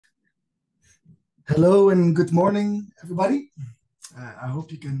Hello and good morning, everybody. I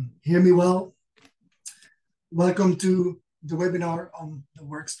hope you can hear me well. Welcome to the webinar on the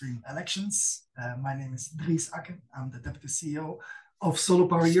Workstream elections. My name is Dries Akke. I'm the Deputy CEO of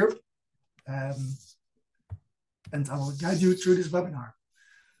SolarPower Europe, and I will guide you through this webinar.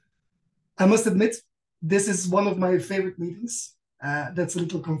 I must admit, this is one of my favorite meetings. That's a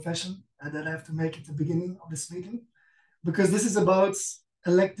little confession that I have to make at the beginning of this meeting, because this is about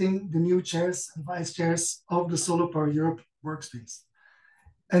electing the new chairs and vice chairs of the SolarPower Europe workstreams.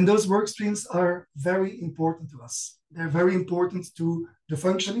 And those workstreams are very important to us. They're very important to the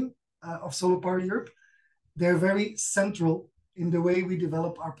functioning of SolarPower Europe. They're very central in the way we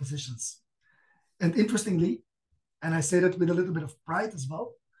develop our positions. And interestingly, and I say that with a little bit of pride as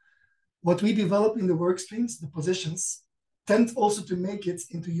well, what we develop in the workstreams, the positions, tend also to make it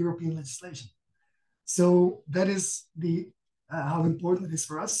into European legislation. So that is how important it is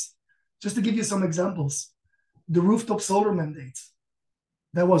for us. Just to give you some examples, the rooftop solar mandate,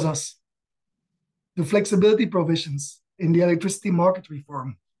 that was us. The flexibility provisions in the electricity market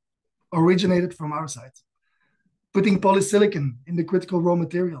reform originated from our side. Putting polysilicon in the critical raw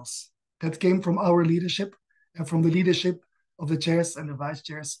materials, that came from our leadership and from the leadership of the chairs and the vice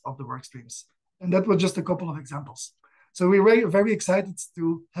chairs of the workstreams. And that was just a couple of examples. So we're very excited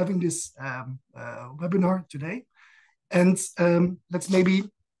to having this webinar today. And let's maybe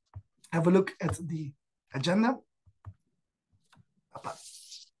have a look at the agenda.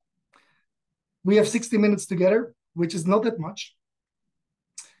 We have 60 minutes together, which is not that much.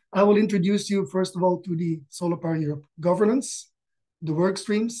 I will introduce you, first of all, to the SolarPower Europe governance, the work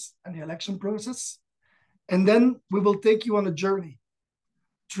streams, and the election process. And then we will take you on a journey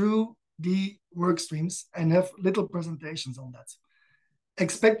through the work streams and have little presentations on that.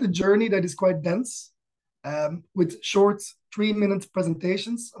 Expect a journey that is quite dense, with short 3-minute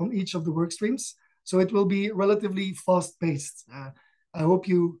presentations on each of the work streams. So it will be relatively fast-paced. I hope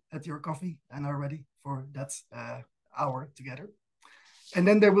you had your coffee and are ready for that hour together. And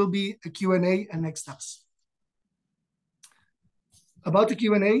then there will be a Q&A and next steps. About the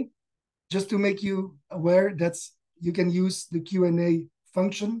Q&A, just to make you aware that you can use the Q&A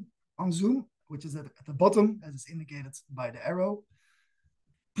function on Zoom, which is at the bottom, as is indicated by the arrow.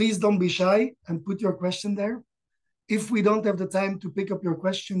 Please don't be shy and put your question there. If we don't have the time to pick up your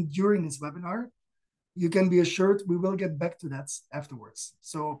question during this webinar, you can be assured we will get back to that afterwards.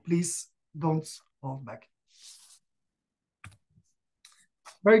 So please don't hold back.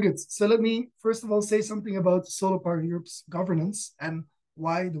 Very good. So let me first of all say something about SolarPower Europe's governance and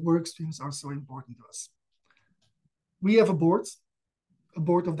why the work streams are so important to us. We have a board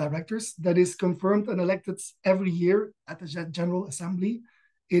of directors that is confirmed and elected every year at the General Assembly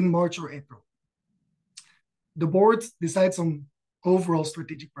in March or April. The board decides on overall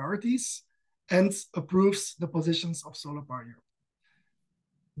strategic priorities and approves the positions of SolarPower Europe.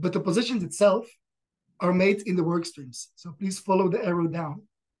 But the positions itself are made in the work streams. So please follow the arrow down.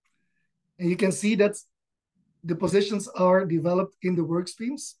 And you can see that the positions are developed in the work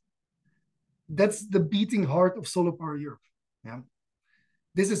streams. That's the beating heart of SolarPower Europe. Yeah.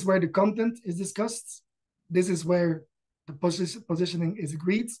 This is where the content is discussed. This is where the positioning is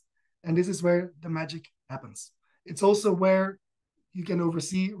agreed. And this is where the magic happens. It's also where you can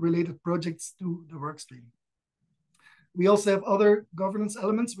oversee related projects to the work stream. We also have other governance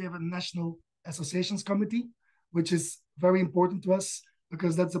elements. We have a National Associations Committee, which is very important to us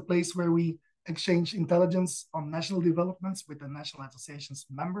because that's a place where we exchange intelligence on national developments with the national associations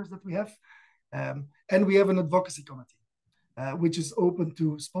members that we have. And we have an Advocacy Committee, which is open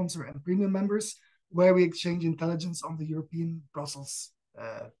to sponsor and premium members, where we exchange intelligence on the European Brussels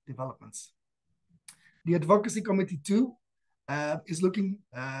developments. The Advocacy Committee too is looking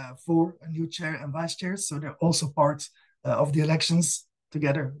for a new chair and vice chairs, so they're also part of the elections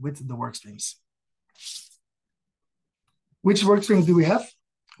together with the work streams. Which work streams do we have?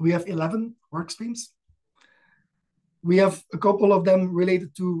 We have 11 work streams. We have a couple of them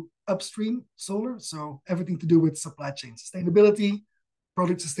related to upstream solar, so everything to do with supply chain sustainability,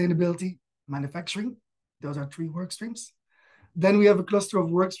 product sustainability, manufacturing. Those are 3 work streams. Then we have a cluster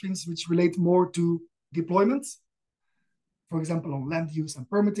of work streams which relate more to deployment, for example, on land use and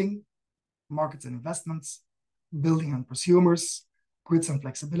permitting, markets and investments, building and prosumers, grids and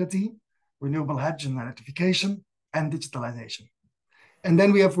flexibility, renewable hedge and electrification, and digitalisation. And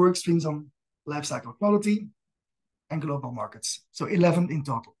then we have work streams on lifecycle quality and global markets, so 11 in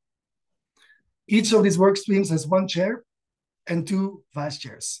total. Each of these work streams has 1 chair and 2 vice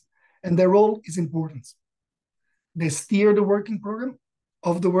chairs, and their role is important. They steer the working program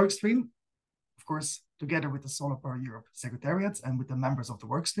of the work stream, of course, together with the SolarPower Europe Secretariat and with the members of the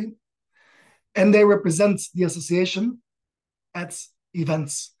work stream. And they represent the association at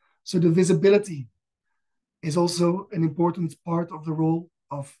events. So the visibility is also an important part of the role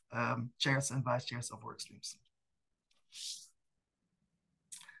of chairs and vice chairs of Workstreams.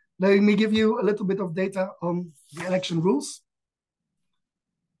 Let me give you a little bit of data on the election rules.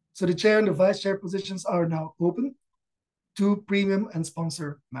 So the chair and the vice chair positions are now open to premium and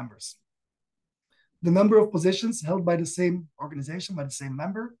sponsor members. The number of positions held by the same organization, by the same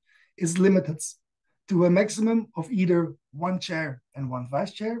member, is limited to a maximum of either one chair and one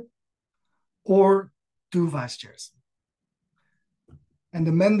vice chair or two vice chairs. And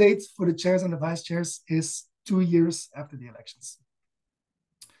the mandate for the chairs and the vice chairs is 2 years after the elections.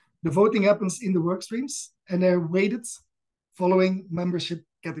 The voting happens in the workstreams and they're weighted following membership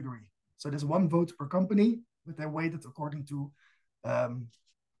category. So there's one vote per company, but they're weighted according to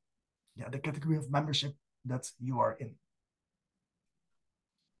the category of membership that you are in.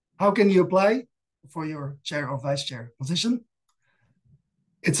 How can you apply for your chair or vice chair position?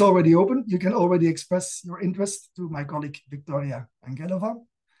 It's already open. You can already express your interest to my colleague, Victoria Angelova.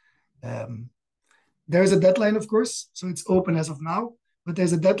 There is a deadline, of course, so it's open as of now, but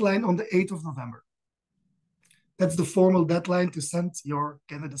there's a deadline on the 8th of November. That's the formal deadline to send your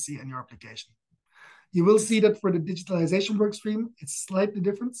candidacy and your application. You will see that for the digitalization workstream, it's slightly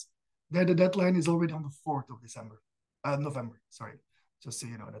different. There, the deadline is already on the 4th of November, sorry, just so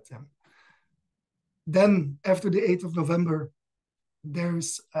you know that. Then after the 8th of November,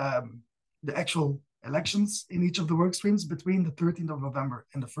 there's the actual elections in each of the workstreams between the 13th of November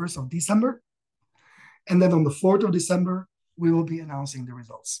and the 1st of December. And then on the 4th of December, we will be announcing the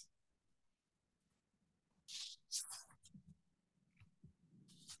results.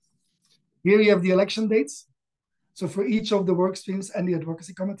 Here you have the election dates. So for each of the workstreams and the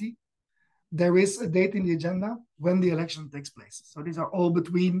Advocacy Committee, there is a date in the agenda when the election takes place. So these are all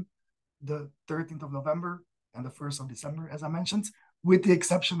between the 13th of November and the 1st of December, as I mentioned, with the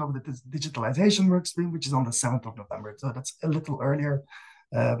exception of the digitalization workstream, which is on the 7th of November. So that's a little earlier,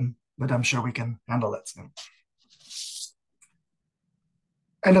 but I'm sure we can handle that.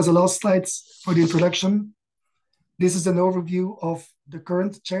 And as a last slide for the introduction, this is an overview of the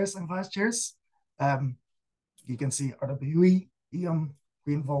current chairs and vice chairs. You can see RWE, E.ON,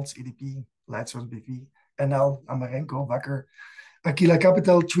 Greenvolts, EDP, Lightsource BV, NL, Amarenco, Wacker, Aquila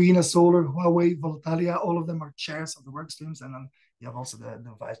Capital, Trina, Solar, Huawei, Voltalia, all of them are chairs of the workstreams, and then you have also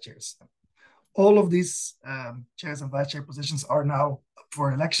the vice chairs. All of these chairs and vice chair positions are now up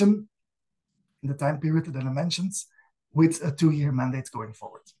for election in the time period that I mentioned, with a 2-year mandate going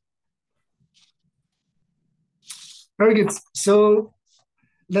forward. Very good. So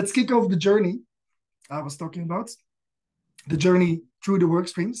let's kick off the journey I was talking about, the journey through the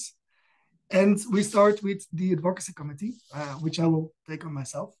workstreams. And we start with the Advocacy Committee, which I will take on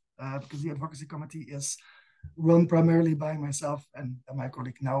myself, because the Advocacy Committee is run primarily by myself and my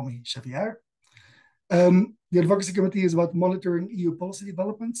colleague Naomi Chevier. The Advocacy Committee is about monitoring EU policy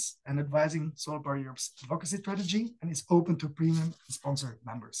developments and advising SolarPower Europe's advocacy strategy, and is open to premium and sponsor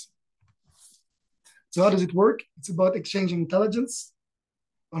members. So how does it work? It's about exchanging intelligence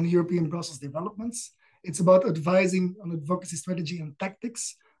on European Brussels developments. It's about advising on advocacy strategy and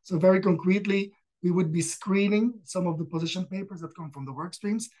tactics. So very concretely, we would be screening some of the position papers that come from the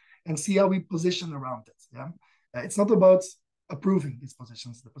workstreams and see how we position around it. It's not about approving these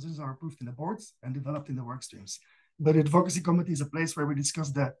positions. The positions are approved in the boards and developed in the workstreams. But the Advocacy Committee is a place where we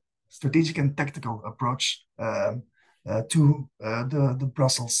discuss the strategic and tactical approach to the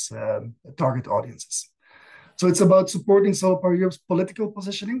Brussels target audiences. So it's about supporting SolarPower Europe's political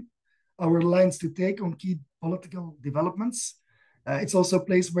positioning, our lines to take on key political developments. It's also a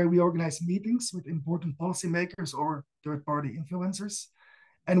place where we organize meetings with important policymakers or third-party influencers.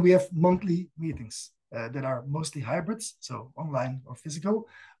 And we have monthly meetings that are mostly hybrids, so online or physical,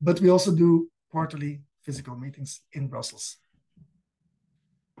 but we also do quarterly physical meetings in Brussels.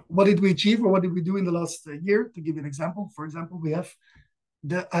 What did we achieve, or what did we do in the last year? To give you an example, for example, we have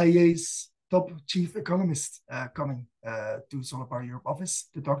the IEA's top chief economist coming to SolarPower Europe office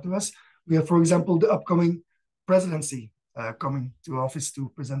to talk to us. We have, for example, the upcoming presidency coming to office to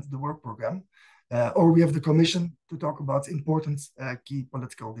present the work program. Or we have the commission to talk about important key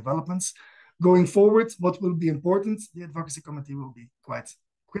political developments. Going forward, what will be important? The Advocacy Committee will be quite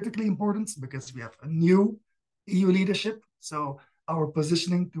critically important because we have a new EU leadership. So our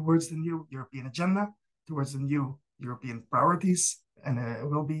positioning towards the new European agenda, towards the new European priorities, and it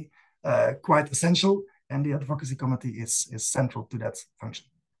will be quite essential. And the Advocacy Committee is central to that function.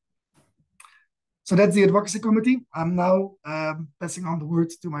 So that's the Advocacy Committee. I'm now passing on the word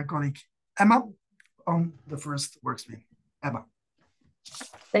to my colleague, Emma, on the first workstream. Emma.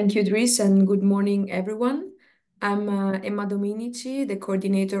 Thank you, Dries, and good morning, everyone. I'm Emma Dominici, the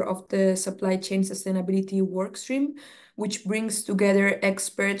coordinator of the Supply Chain Sustainability Workstream, which brings together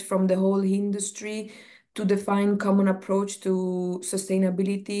experts from the whole industry to define common approach to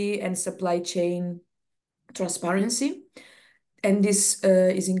sustainability and supply chain transparency. And this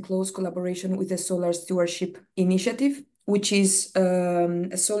is in close collaboration with the Solar Stewardship Initiative, which is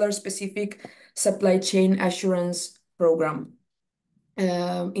a solar-specific supply chain assurance program.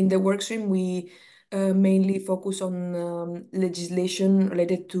 In the workstream, we mainly focus on legislation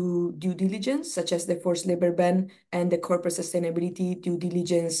related to due diligence, such as the forced labor ban and the corporate sustainability due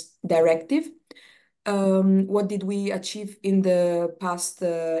diligence directive. What did we achieve in the past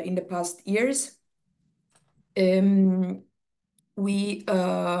years? We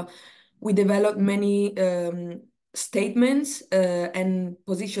developed many statements and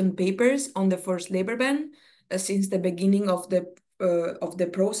position papers on the forced labor ban since the beginning of the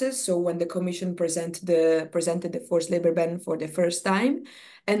process. So when the Commission presented the forced labor ban for the first time,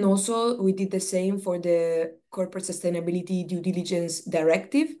 and also we did the same for the corporate sustainability due diligence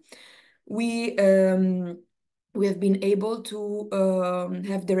directive. We have been able to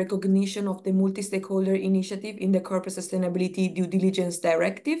have the recognition of the multi-stakeholder initiative in the corporate sustainability due diligence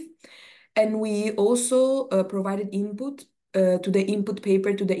directive. And we also provided input to the input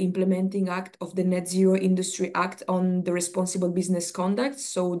paper to the implementing act of the Net Zero Industry Act on the responsible business conduct,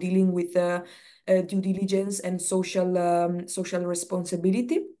 so dealing with due diligence and social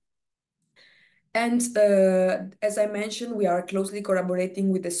responsibility. And as I mentioned, we are closely collaborating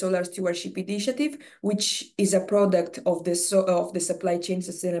with the Solar Stewardship Initiative, which is a product of the Supply Chain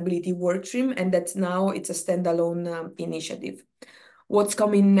Sustainability Workstream, and that now it's a standalone initiative. What's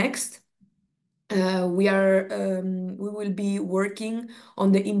coming next? We will be working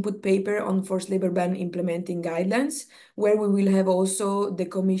on the input paper on forced labor ban implementing guidelines, where we will have also the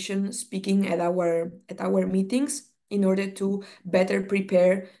Commission speaking at our meetings in order to better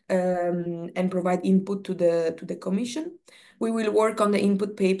prepare and provide input to the Commission. We will work on the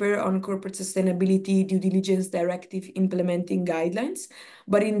input paper on corporate sustainability due diligence directive implementing guidelines.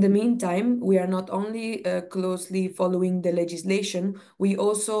 But in the meantime, we are not only closely following the legislation, we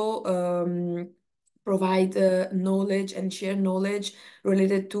also provide knowledge and share knowledge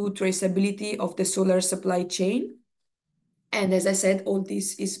related to traceability of the solar supply chain. And as I said, all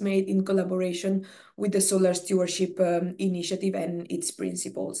this is made in collaboration with the Solar Stewardship Initiative and its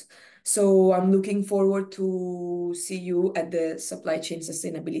principles. So I'm looking forward to see you at the Supply Chain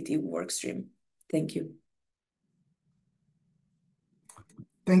Sustainability Workstream. Thank you.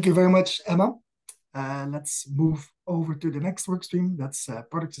 Thank you very much, Emma. Let's move over to the next workstream. That's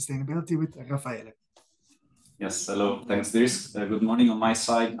product sustainability with Raffaele. Yes, hello. Thanks, Dries. Good morning on my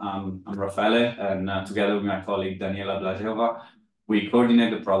side. I'm Raffaele, and together with my colleague Daniela Blazheva, we coordinate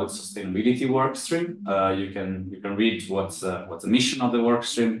the product sustainability workstream. You can read what's the mission of the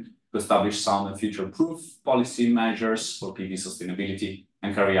workstream: to establish sound and future-proof policy measures for PV sustainability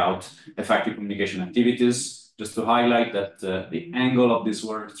and carry out effective communication activities. Just to highlight that the angle of this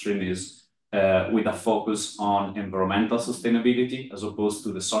workstream is with a focus on environmental sustainability as opposed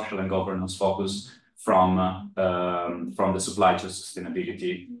to the social and governance focus from the supply chain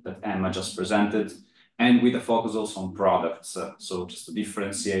sustainability that Emma just presented, and with a focus also on products. So just to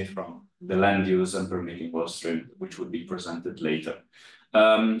differentiate from the land use and permitting workstream, which would be presented later.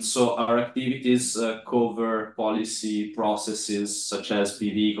 So our activities cover policy processes such as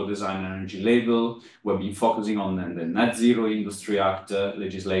PV eco-design and energy label. We've been focusing on the Net Zero Industry Act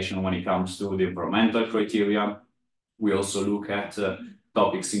legislation when it comes to the environmental criteria. We also look at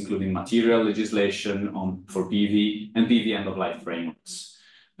topics including material legislation for PV and PV end-of-life frameworks.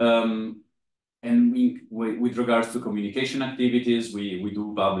 And with regards to communication activities, we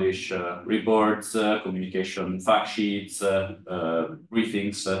do publish reports, communication fact sheets,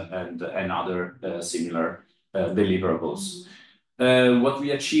 briefings, and other similar deliverables. What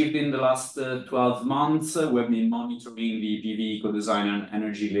we achieved in the last 12 months, we've been monitoring the PV eco-design and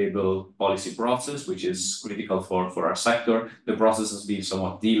energy label policy process, which is critical for our sector. The process has been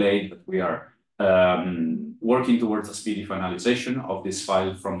somewhat delayed, but we are working towards a speedy finalization of this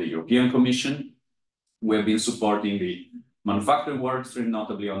file from the European Commission. We have been supporting the manufacturing workstream,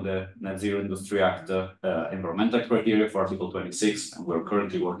 notably on the Net Zero Industry Act environmental criteria for Article 26, and we're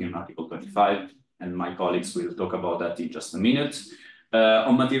currently working on Article 25. And my colleagues will talk about that in just a minute.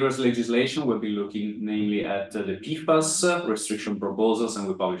 On materials legislation, we'll be looking mainly at the PFAS restriction proposals, and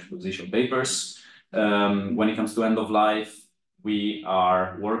we publish position papers. When it comes to end of life, we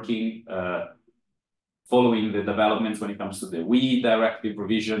are working following the developments when it comes to the WEEE directive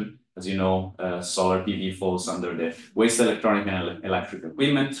provision As you know, solar PV falls under the waste electronic and electric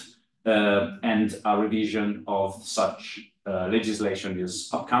equipment, and a revision of such legislation is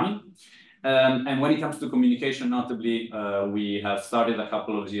upcoming. And when it comes to communication, notably, we have started a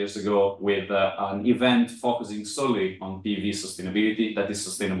couple of years ago with an event focusing solely on PV sustainability, that is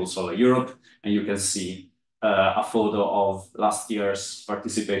Sustainable Solar Europe. And you can see a photo of last year's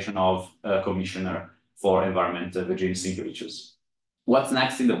participation of Commissioner for Environment, Virginia Sinkevičius. What's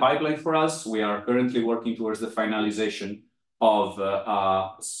next in the pipeline for us? We are currently working towards the finalization of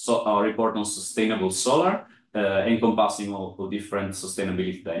a report on sustainable solar, encompassing all different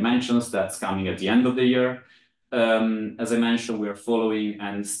sustainability dimensions. That's coming at the end of the year. As I mentioned, we are following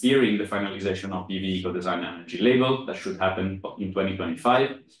and steering the finalization of PV Eco-Design Energy Label. That should happen in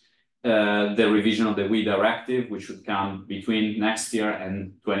 2025. The revision of the WEEE directive, which should come between next year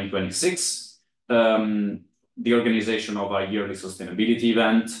and 2026. The organization of a yearly sustainability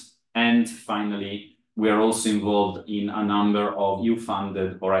event. And finally, we are also involved in a number of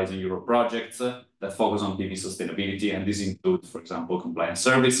EU-funded Horizon Europe projects that focus on PV sustainability. And these include, for example, compliance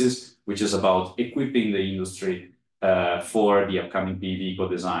services, which is about equipping the industry for the upcoming PV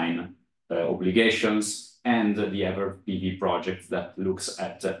eco-design obligations, and the Ever PV project that looks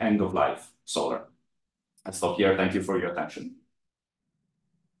at end-of-life solar. I'll stop here. Thank you for your attention.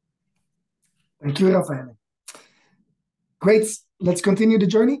 Thank you, Raffaele. Great. Let's continue the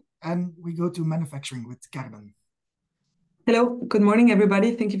journey, and we go to manufacturing with Carmen. Hello, good morning,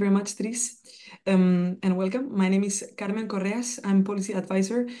 everybody. Thank you very much, Tris, and welcome. My name is Carmen Correas. I'm policy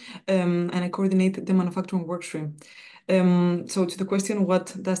advisor, and I coordinate the manufacturing workstream. So to the question,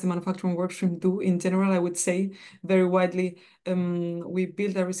 what does the manufacturing workstream do in general, I would say very widely, we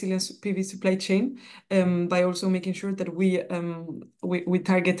build a resilient PV supply chain by also making sure that we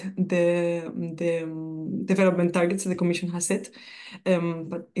target the development targets that the Commission has set,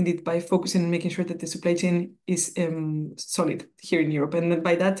 but indeed by focusing and making sure that the supply chain is solid here in Europe. And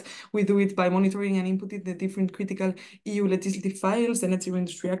by that, we do it by monitoring and inputting the different critical EU legislative files, the Net Zero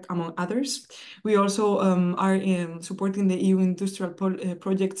Industry Act, among others. We also are supporting the EU industrial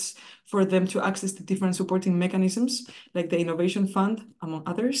projects for them to access the different supporting mechanisms, like the Innovation Fund, among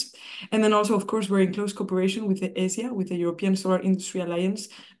others. And then also, of course, we're in close cooperation with the ESIA, with the European Solar Industry Alliance,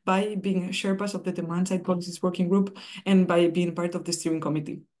 by being Sherpas of the Demand Side Policies Working Group and by being part of the steering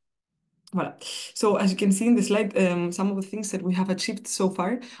committee. Voilà. So as you can see in the slide, some of the things that we have achieved so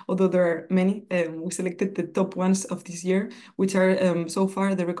far, although there are many, we selected the top ones of this year, which are so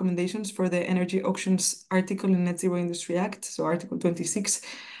far the recommendations for the energy auctions article in Net Zero Industry Act, so Article 26.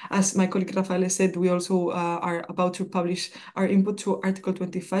 As my colleague Raffaele said, we also are about to publish our input to Article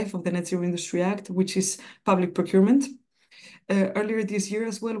 25 of the Net Zero Industry Act, which is public procurement. Earlier this year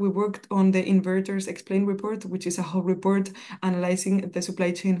as well, we worked on the Inverters Explained report, which is a whole report analyzing the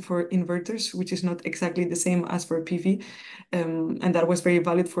supply chain for inverters, which is not exactly the same as for PV. And that was very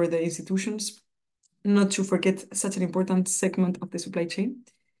valid for the institutions, not to forget such an important segment of the supply chain.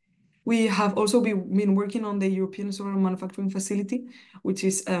 We have also been working on the European Solar Manufacturing Facility, which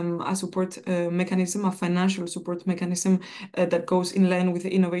is a support mechanism, a financial support mechanism that goes in line with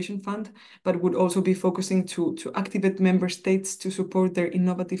the Innovation Fund, but would also be focusing to activate member states to support their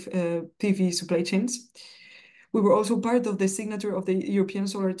innovative PV supply chains. We were also part of the signature of the European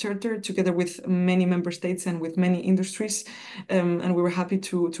Solar Charter, together with many member states and with many industries, and we were happy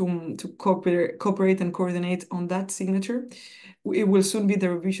to cooperate and coordinate on that signature. It will soon be the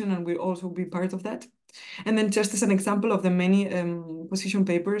revision, and we'll also be part of that. And then just as an example of the many position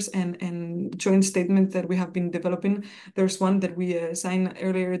papers and joint statements that we have been developing, there's one that we signed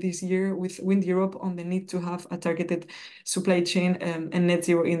earlier this year with Wind Europe on the need to have a targeted supply chain and Net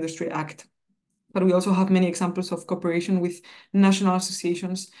Zero Industry Act. But we also have many examples of cooperation with national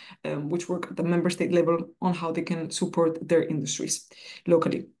associations which work at the member state level on how they can support their industries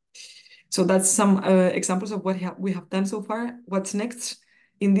locally. So that's some examples of what we have done so far. What's next?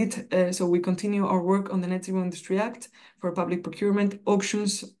 Indeed, so we continue our work on the Net Zero Industry Act for public procurement,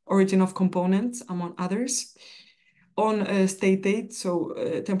 auctions, origin of components, among others. On state aid, so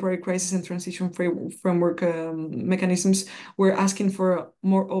temporary crisis and transition framework mechanisms, we're asking for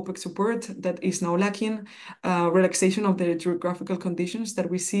more OPEC support that is now lacking, relaxation of the geographical conditions that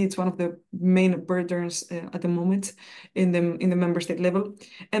we see. It's one of the main burdens at the moment in the member state level.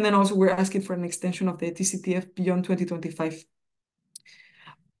 And then also we're asking for an extension of the TCTF beyond 2025.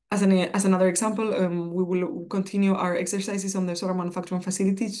 As another example, we will continue our exercises on the solar manufacturing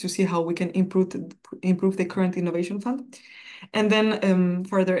facilities to see how we can improve the current innovation fund, and then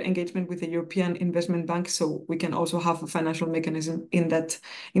further engagement with the European Investment Bank, so we can also have a financial mechanism in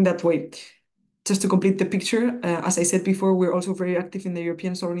that way. just to complete the picture, as I said before, we're also very active in the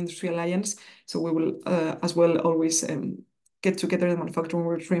European Solar Industry Alliance. So we will as well always get together the manufacturing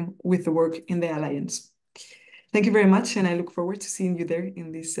workstream with the work in the Alliance. Thank you very much, and I look forward to seeing you there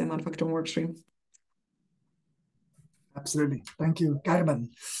in this manufacturing workstream. Absolutely. Thank you,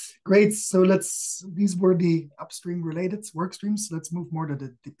 Carmen. Great. So these were the upstream related work streams. Let's move more to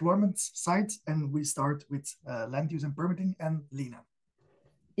the deployment side. And we start with land use and permitting and Lena.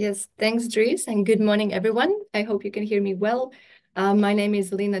 Yes, thanks, Dries, and good morning, everyone. I hope you can hear me well. My name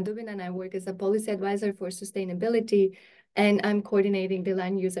is Lena Dubin, and I work as a policy advisor for sustainability, and I'm coordinating the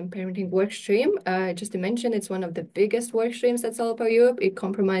land use and permitting work stream. Just to mention, it's one of the biggest work streams at SolarPower Europe. It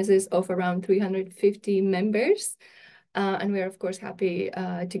comprises of around 350 members. And we're, of course, happy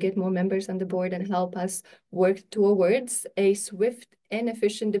to get more members on the board and help us work towards a swift and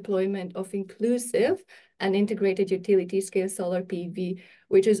efficient deployment of inclusive and integrated utility-scale solar PV,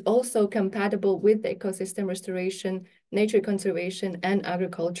 which is also compatible with the ecosystem restoration, nature conservation, and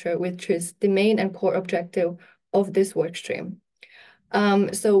agriculture, which is the main and core objective of this work stream.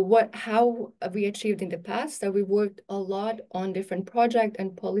 So how we achieved in the past? So we worked a lot on different project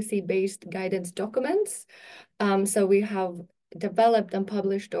and policy-based guidance documents. So we have developed and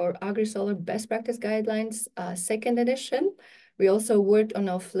published our Agri-Solar Best Practice Guidelines, second edition. We also worked on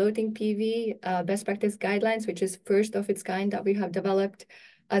our floating PV Best Practice Guidelines, which is first of its kind that we have developed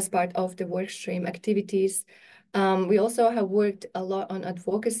as part of the workstream activities. We also have worked a lot on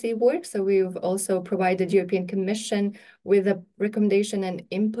advocacy work. So we've also provided European Commission with a recommendation and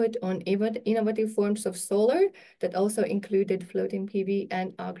input on innovative forms of solar that also included floating PV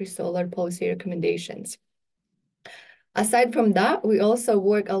and agri-solar policy recommendations. Aside from that, we also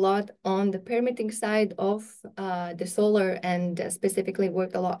work a lot on the permitting side of the solar, and specifically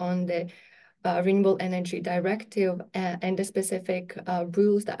worked a lot on the Renewable Energy Directive and the specific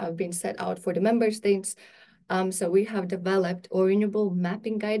rules that have been set out for the member states. So we have developed a renewable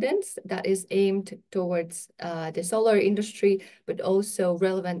mapping guidance that is aimed towards the solar industry, but also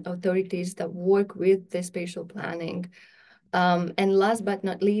relevant authorities that work with the spatial planning. And last but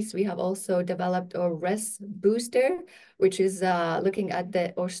not least, we have also developed our RES booster, which is looking at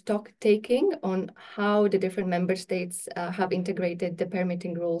our stock taking on how the different member states have integrated the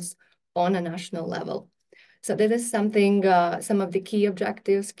permitting rules on a national level. So that is something, some of the key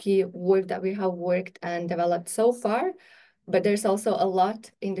objectives, key work that we have worked and developed so far, but there's also a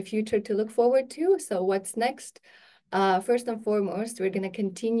lot in the future to look forward to. So what's next? First and foremost, we're going to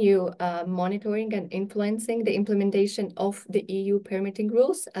continue monitoring and influencing the implementation of the EU permitting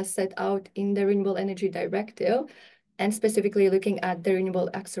rules as set out in the Renewable Energy Directive, and specifically looking at the renewable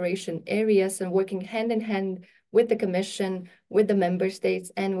acceleration areas and working hand in hand with the Commission, with the member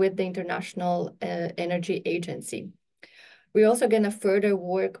states, and with the International Energy Agency. We're also going to further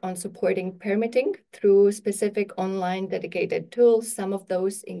work on supporting permitting through specific online dedicated tools. Some of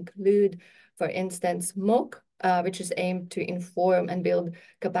those include, for instance, MOC, which is aimed to inform and build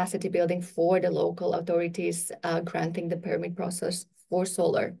capacity building for the local authorities granting the permit process for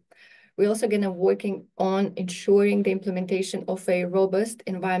solar. We're also going to working on ensuring the implementation of a robust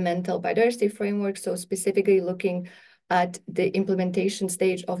environmental biodiversity framework, so specifically looking at the implementation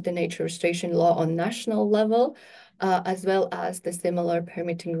stage of the nature restoration law on national level, as well as the similar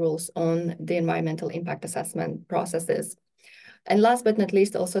permitting rules on the environmental impact assessment processes. And last but not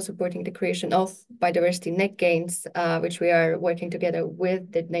least, also supporting the creation of biodiversity net gains, which we are working together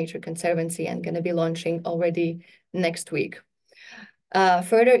with the Nature Conservancy and going to be launching already next week.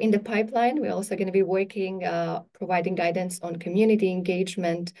 Further in the pipeline, we're also going to be working, providing guidance on community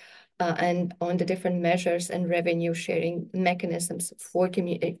engagement and on the different measures and revenue sharing mechanisms for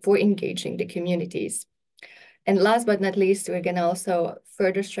engaging the communities. And last but not least, we're going to also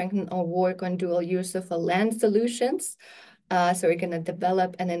further strengthen our work on dual use of land solutions. So we're going to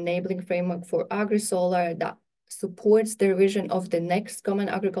develop an enabling framework for agri-solar that supports the revision of the next common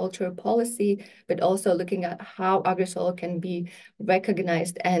agricultural policy, but also looking at how agri-solar can be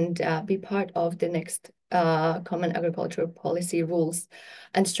recognized and be part of the next common agricultural policy rules,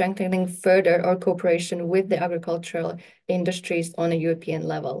 and strengthening further our cooperation with the agricultural industries on a European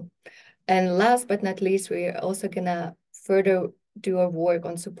level. And last but not least, we are also going to further do our work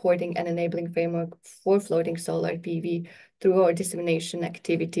on supporting an enabling framework for floating solar PV through our dissemination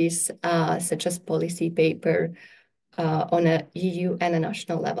activities, such as policy paper on a EU and a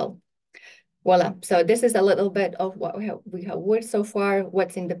national level. Voila. So this is a little bit of what we have worked so far,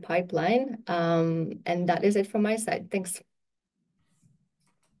 what's in the pipeline, and that is it from my side. Thanks.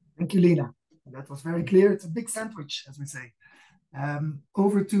 Thank you, Lena. That was very clear. It's a big sandwich, as we say.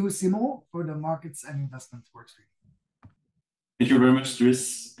 Over to Simon for the markets and investment workstream. Thank you very much,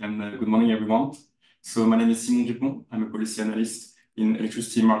 Dries, and good morning, everyone. So my name is Simon Dupont. I'm a policy analyst in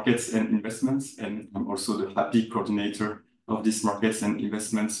electricity markets and investments, and I'm also the happy coordinator of this markets and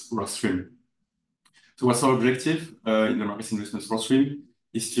investments workstream. So what's our objective in the markets and investments workstream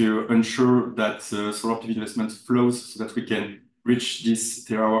is to ensure that solar PV investment flows so that we can reach this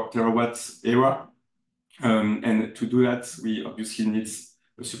terawatt era. And to do that, we obviously need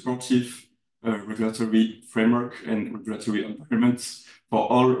a supportive regulatory framework and regulatory environment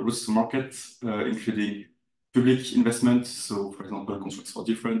for all routes to market, including public investment, so for example, contracts for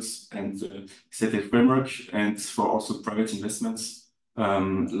difference and set framework, and for also private investments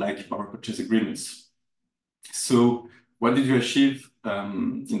like power purchase agreements. So what did you achieve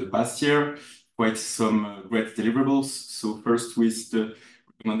in the past year? Quite some great deliverables. So first with the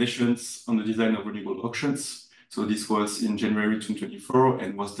recommendations on the design of renewable auctions. So this was in January 2024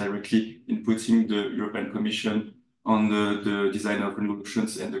 and was directly inputting the European Commission on the design of renewable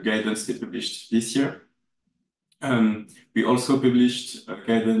auctions and the guidance they published this year. We also published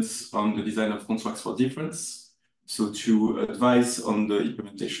guidance on the design of contracts for difference. So to advise on the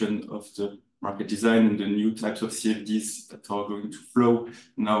implementation of the market design and the new types of CFDs that are going to flow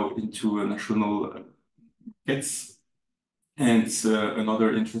now into national markets. And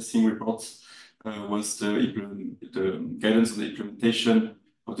another interesting report was the guidance on the implementation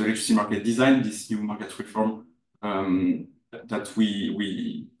of the electricity market design, this new market reform that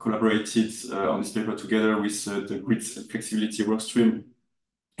we collaborated on this paper together with the grid and flexibility workstream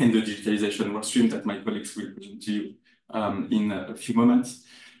and the digitalization workstream that my colleagues will present to you in a few moments.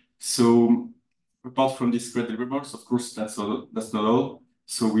 So apart from these great deliverables, of course, that's not all.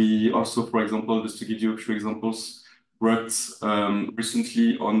 So we also, for example, just to give you a few examples, worked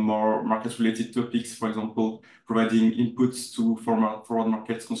recently on more market-related topics, for example, providing inputs to forward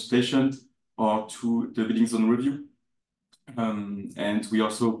market consultation or to the bidding zone review. And we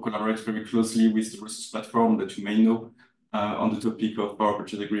also collaborate very closely with the resource platform that you may know on the topic of power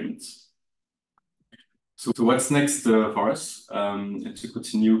purchase agreements. So what's next for us and to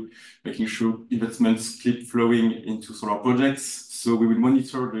continue making sure investments keep flowing into solar projects. So we will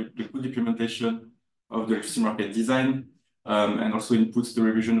monitor the good implementation of the electricity market design and also input the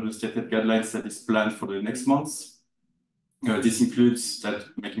revision of the stated guidelines that is planned for the next months. This includes that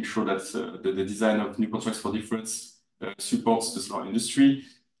making sure that the design of new contracts for difference supports the solar industry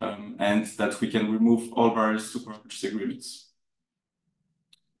and that we can remove all barriers to power purchase agreements.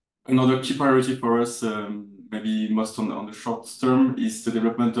 Another key priority for us, maybe most on the short term, is the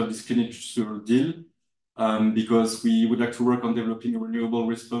development of this clean industrial deal, because we would like to work on developing a renewable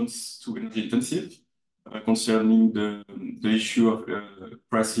response to energy intensive, concerning the issue of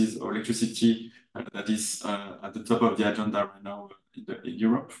prices of electricity that is at the top of the agenda right now in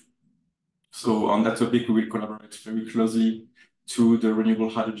Europe. So on that topic, we will collaborate very closely to the renewable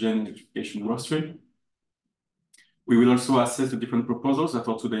hydrogen and electrification workstream. We will also assess the different proposals that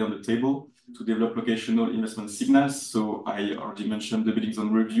are today on the table to develop locational investment signals. So I already mentioned the bidding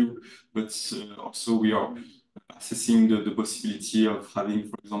zone review, but also we are assessing the possibility of having,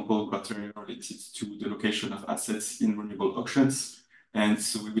 for example, criteria related to the location of assets in renewable auctions. And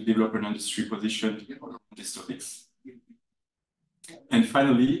so we will develop an industry position on these topics. And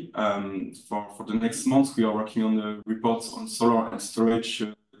finally, for the next month, we are working on the reports on solar and storage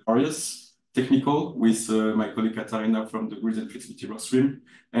areas. Technical with my colleague Katarina from the Grid and Flexibility workstream,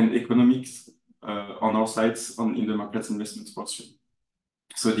 and economics on our sides in the markets investments workstream.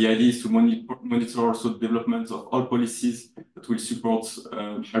 So the idea is to monitor also the development of all policies that will support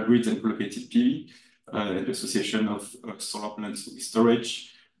hybrid and co-located PV and the association of solar plants with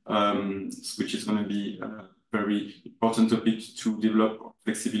storage, which is going to be a very important topic to develop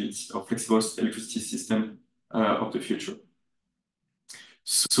flexibility or flexible electricity system of the future.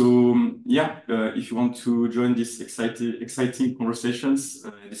 So yeah, if you want to join these exciting conversations,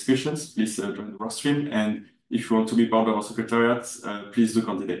 discussions, please join the workstream. And if you want to be part of our secretariat, please do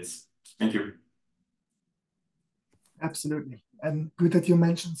candidate. Thank you. Absolutely. And good that you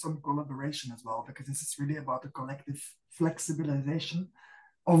mentioned some collaboration as well, because this is really about the collective flexibilization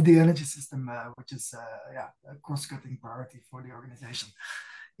of the energy system, which is a cross-cutting priority for the organization.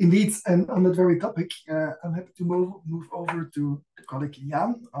 Indeed, and on that very topic, I'm happy to move over to the colleague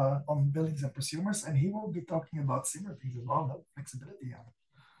Jan on buildings and prosumers, and he will be talking about similar things as well, flexibility.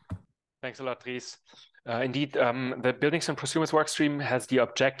 Jan. Thanks a lot, Dries. Indeed, the Buildings and Prosumers workstream has the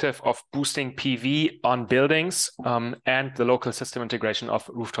objective of boosting PV on buildings and the local system integration of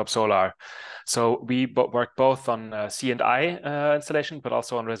rooftop solar. So we work both on C&I installation, but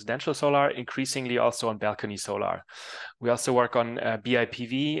also on residential solar, increasingly also on balcony solar. We also work on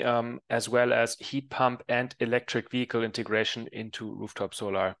BIPV, as well as heat pump and electric vehicle integration into rooftop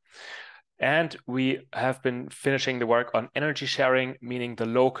solar. And we have been finishing the work on energy sharing, meaning the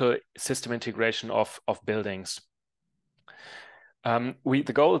local system integration of buildings.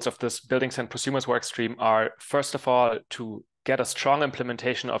 The goals of this Buildings and Prosumers workstream are, first of all, to get a strong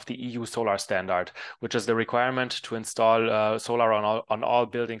implementation of the EU solar standard, which is the requirement to install solar on all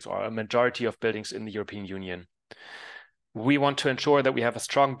buildings or a majority of buildings in the European Union. We want to ensure that we have a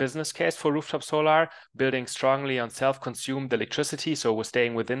strong business case for rooftop solar, building strongly on self-consumed electricity, so we're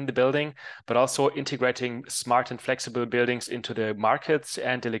staying within the building, but also integrating smart and flexible buildings into the markets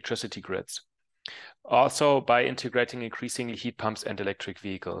and electricity grids. Also by integrating increasingly heat pumps and electric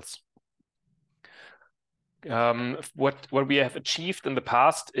vehicles. What we have achieved in the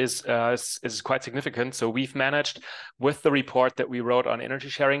past is quite significant. So we've managed, with the report that we wrote on energy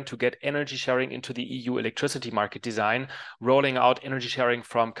sharing, to get energy sharing into the EU electricity market design, rolling out energy sharing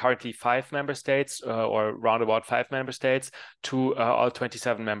from currently 5 member states or around about 5 member states to all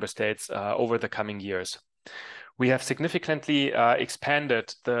 27 member states over the coming years. We have significantly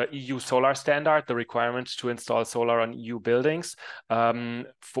expanded the EU solar standard, the requirement to install solar on EU buildings,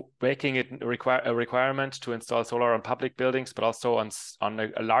 making it a requirement to install solar on public buildings, but also on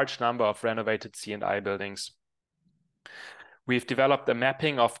a large number of renovated C&I buildings. We've developed a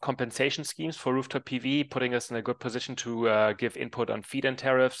mapping of compensation schemes for rooftop PV, putting us in a good position to give input on feed-in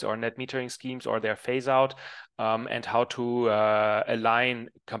tariffs or net metering schemes or their phase-out, and how to align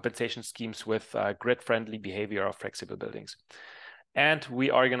compensation schemes with grid-friendly behavior of flexible buildings. And we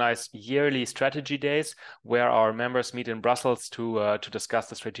organize yearly strategy days where our members meet in Brussels to discuss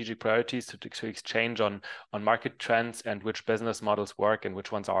the strategic priorities, to exchange on market trends and which business models work and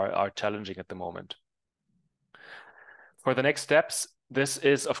which ones are challenging at the moment. For the next steps, this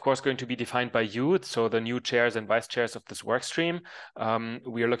is, of course, going to be defined by you, so the new chairs and vice chairs of this work stream.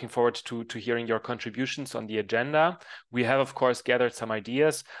 We are looking forward to hearing your contributions on the agenda. We have, of course, gathered some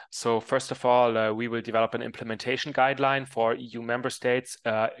ideas. So first of all, we will develop an implementation guideline for EU member states,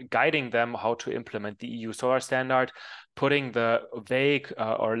 guiding them how to implement the EU solar standard, putting the vague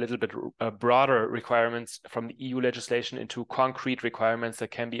or a little bit broader requirements from the EU legislation into concrete requirements that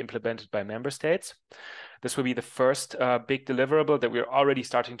can be implemented by member states. This will be the first big deliverable that we're already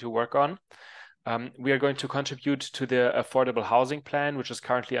starting to work on. We are going to contribute to the affordable housing plan, which is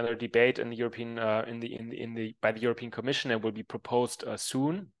currently under debate in the European by the European Commission and will be proposed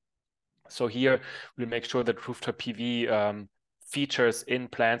soon. So here we'll make sure that rooftop PV features in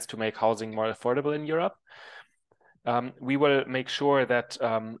plans to make housing more affordable in Europe. We will make sure that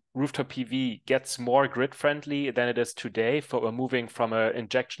rooftop PV gets more grid-friendly than it is today, for moving from an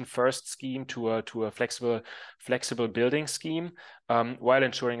injection-first scheme to a flexible building scheme, while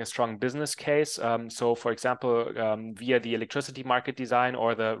ensuring a strong business case. So, for example, via the electricity market design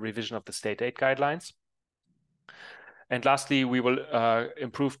or the revision of the state aid guidelines. And lastly, we will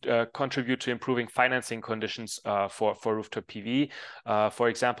contribute to improving financing conditions for rooftop PV, for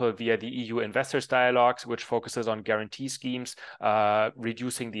example, via the EU investors dialogues, which focuses on guarantee schemes,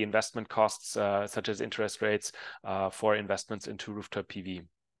 reducing the investment costs, such as interest rates for investments into rooftop PV.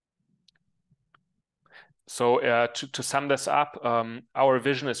 So to sum this up, our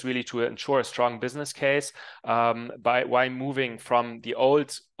vision is really to ensure a strong business case by moving from the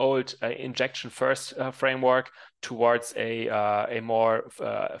old injection-first framework towards a more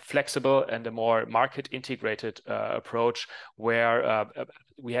flexible and a more market-integrated approach where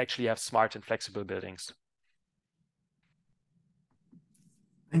we actually have smart and flexible buildings.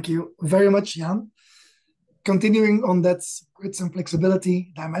 Thank you very much, Jan. Continuing on that grids and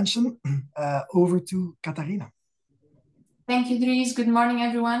flexibility dimension, over to Katarina. Thank you, Dries. Good morning,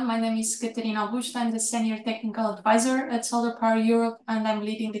 everyone. My name is Katarina Augusta. I'm the Senior Technical Advisor at SolarPower Europe, and I'm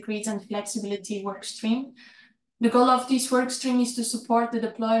leading the Grids and Flexibility workstream. The goal of this workstream is to support the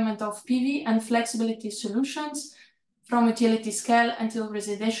deployment of PV and flexibility solutions from utility scale until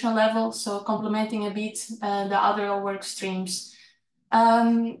residential level, so complementing a bit the other work streams.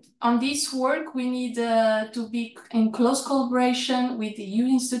 On this work, we need to be in close collaboration with the EU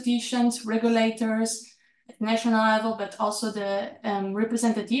institutions, regulators at national level, but also the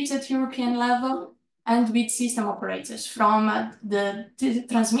representatives at European level, and with system operators from the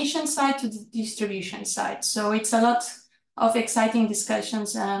transmission side to the distribution side. So it's a lot of exciting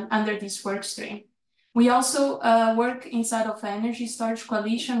discussions under this work stream. We also work inside of an energy storage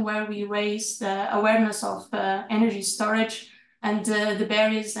coalition where we raise the awareness of energy storage and the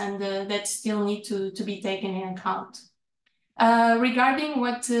barriers and that still need to be taken in account. Regarding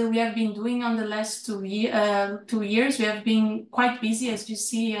what we have been doing on the last 2 years, we have been quite busy. As you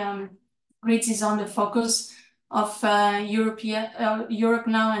see, grids is on the focus of Europe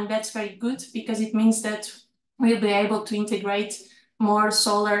now, and that's very good because it means that we'll be able to integrate more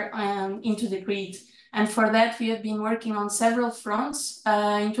solar into the grid. And for that, we have been working on several fronts.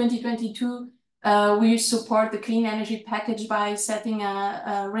 In 2022, we support the clean energy package by setting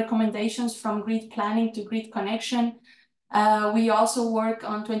recommendations from grid planning to grid connection. We also work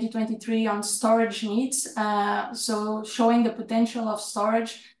on 2023 on storage needs, so showing the potential of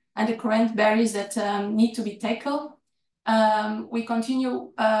storage and the current barriers that need to be tackled. We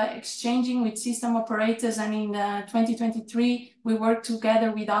continue exchanging with system operators, and in 2023, we work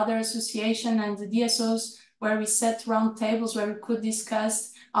together with other associations and the DSOs where we set round tables where we could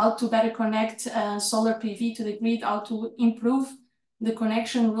discuss how to better connect solar PV to the grid, how to improve the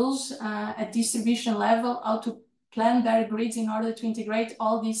connection rules at distribution level, how to plan better grids in order to integrate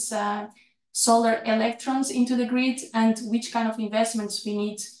all these solar electrons into the grid, and which kind of investments we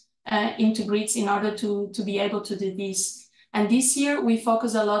need into grids in order to be able to do this. And this year we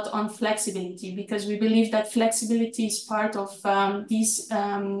focus a lot on flexibility because we believe that flexibility is part of this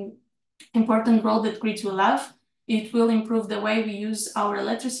important role that grids will have. It will improve the way we use our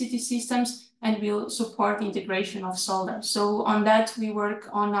electricity systems and will support integration of solar. So on that, we work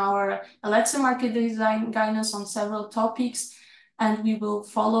on our Alexa market design guidance on several topics, and we will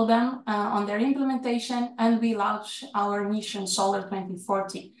follow them on their implementation, and we launch our mission Solar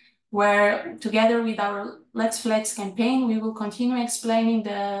 2040, where together with our Let's Flex campaign, we will continue explaining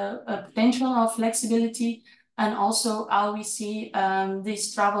the potential of flexibility and also how we see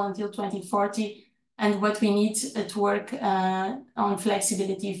this travel until 2040 and what we need to work on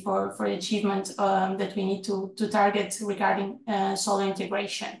flexibility for achievement that we need to target regarding solar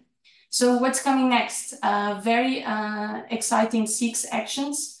integration. So what's coming next? Very exciting 6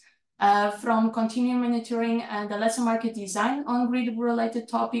 actions from continuing monitoring the lesson market design on grid-related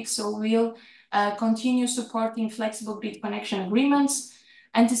topics. So we'll continue supporting flexible grid connection agreements,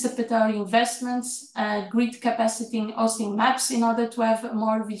 anticipatory investments, grid capacity and hosting maps in order to have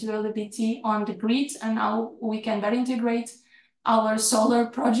more visibility on the grid and how we can better integrate our solar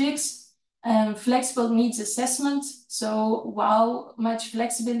projects, flexible needs assessment. So how much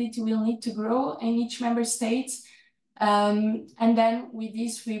flexibility we'll need to grow in each member state. And then with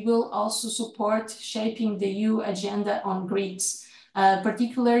this, we will also support shaping the EU agenda on grids,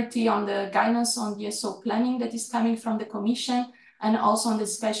 particularly on the guidance on DSO planning that is coming from the Commission, and also on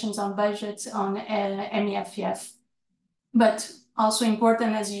discussions on budgets on MEFF. But also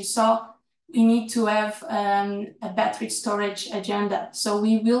important, as you saw, we need to have a battery storage agenda. So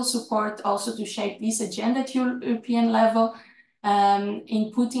we will support also to shape this agenda at European level,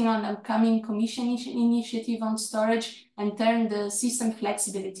 in putting on upcoming Commission initiative on storage and turn the system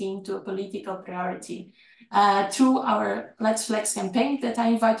flexibility into a political priority. Through our Let's Flex campaign that I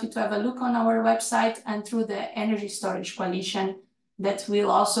invite you to have a look on our website, and through the Energy Storage Coalition that will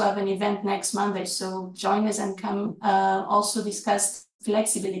also have an event next Monday. So join us and come also discuss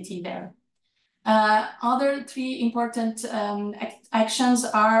flexibility there. Other 3 important actions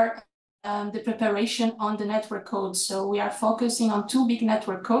are the preparation on the network codes. So we are focusing on 2 big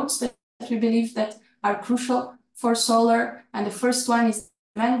network codes that we believe that are crucial for solar. And the first one is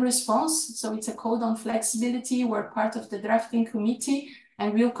demand response. So it's a code on flexibility. We're part of the drafting committee,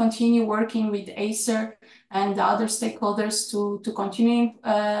 and we'll continue working with Acer and the other stakeholders to continue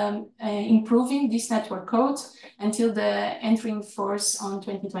improving this network code until the entering force on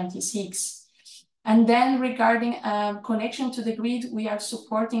 2026. And then regarding connection to the grid, we are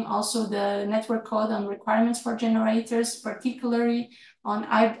supporting also the network code on requirements for generators, particularly on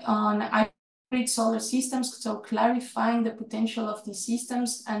hybrid solar systems, so clarifying the potential of these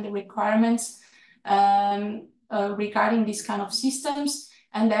systems and the requirements regarding these kind of systems.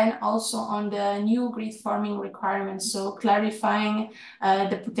 And then also on the new grid forming requirements, so clarifying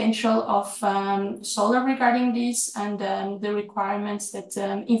the potential of solar regarding this and the requirements that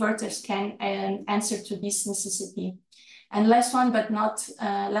inverters can answer to this necessity. And last one, but not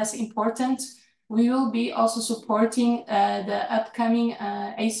less important, we will be also supporting the upcoming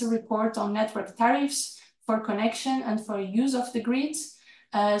Acer report on network tariffs for connection and for use of the grids.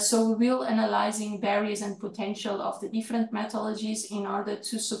 So we will analyzing barriers and potential of the different methodologies in order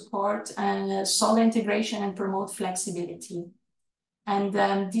to support solar integration and promote flexibility.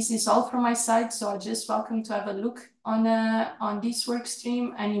 And this is all from my side. So I just welcome to have a look on this work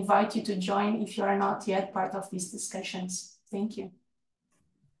stream and invite you to join if you are not yet part of these discussions. Thank you.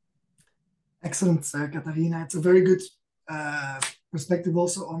 Excellent, Katarina. It's a very good perspective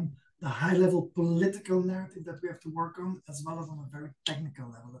also on the high-level political narrative that we have to work on, as well as on a very technical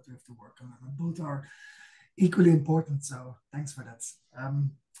level that we have to work on. And both are equally important, so thanks for that.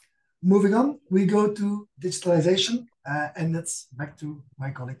 Moving on, we go to digitalization, and that's back to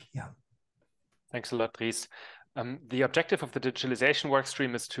my colleague, Jan. Thanks a lot, Dries. The objective of the digitalization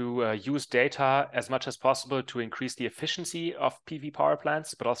workstream is to use data as much as possible to increase the efficiency of PV power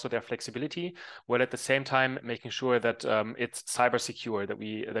plants, but also their flexibility, while at the same time making sure that it's cyber secure,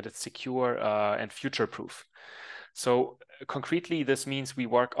 that it's secure and future-proof. So concretely, this means we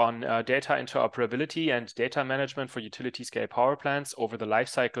work on data interoperability and data management for utility scale power plants over the life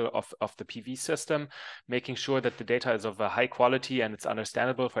cycle of the PV system, making sure that the data is of a high quality and it's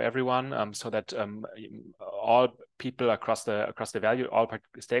understandable for everyone, so that all people across the value, all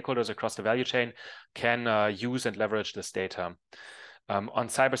stakeholders across the value chain can use and leverage this data. On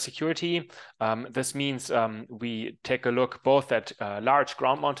cybersecurity, this means we take a look both at large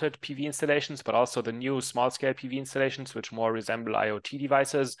ground-mounted PV installations, but also the new small-scale PV installations, which more resemble IoT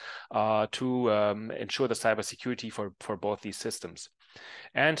devices, to ensure the cybersecurity for both these systems.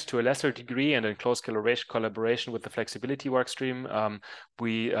 And to a lesser degree, and in close collaboration with the flexibility workstream,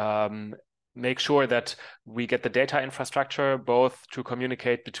 we make sure that we get the data infrastructure both to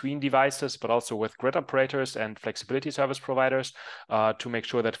communicate between devices, but also with grid operators and flexibility service providers to make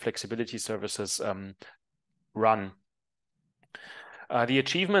sure that flexibility services run. The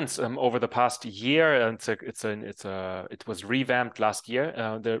achievements over the past year, it was revamped last year.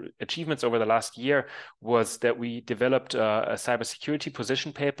 The achievements over the last year was that we developed a cybersecurity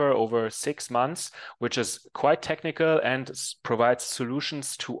position paper over 6 months, which is quite technical and provides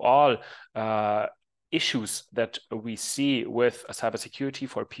solutions to all issues that we see with cybersecurity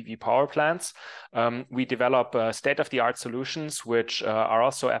for PV power plants. We develop state-of-the-art solutions which are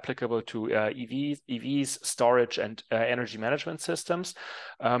also applicable to EVs, storage, and energy management systems.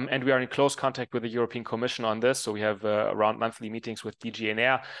 And we are in close contact with the European Commission on this. So we have around monthly meetings with DG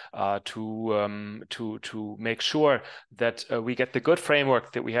Enea to make sure that we get the good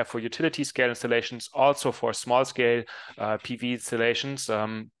framework that we have for utility scale installations, also for small scale PV installations,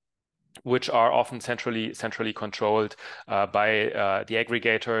 which are often centrally controlled by the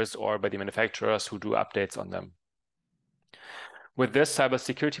aggregators or by the manufacturers who do updates on them. With this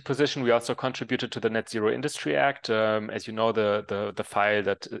cybersecurity position, we also contributed to the Net Zero Industry Act, as you know, the file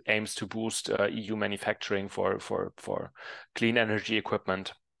that aims to boost EU manufacturing for clean energy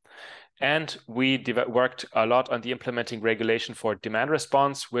equipment. And we worked a lot on the implementing regulation for demand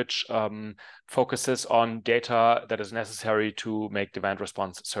response, which focuses on data that is necessary to make demand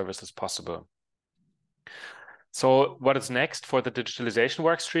response services possible. So what is next for the digitalization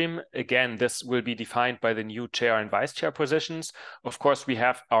workstream? Again, this will be defined by the new chair and vice chair positions. Of course, we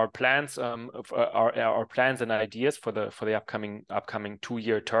have our plans, our plans and ideas for the upcoming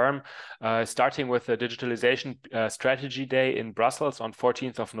 2-year term, starting with the digitalization strategy day in Brussels on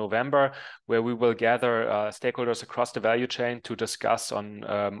 14th of November, where we will gather stakeholders across the value chain to discuss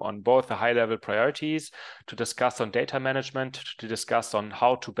on both the high-level priorities, to discuss on data management, to discuss on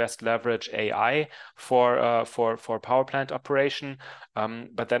how to best leverage AI for power plant operation,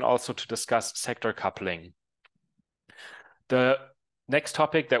 but then also to discuss sector coupling. The next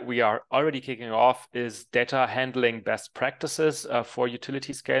topic that we are already kicking off is data handling best practices for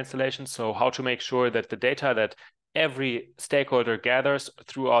utility scale installations. So how to make sure that the data that every stakeholder gathers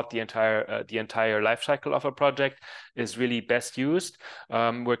throughout the entire life cycle of a project is really best used.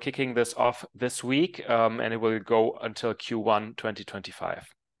 We're kicking this off this week, and it will go until Q1 2025.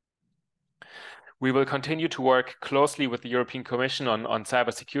 We will continue to work closely with the European Commission on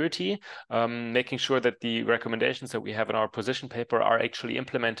cybersecurity, making sure that the recommendations that we have in our position paper are actually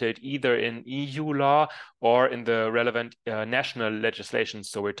implemented either in EU law or in the relevant national legislation.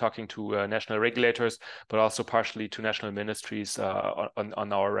 So we're talking to national regulators, but also partially to national ministries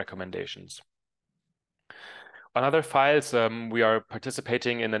on our recommendations. On other files, we are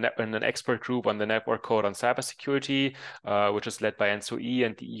participating in an expert group on the network code on cybersecurity, which is led by NSOE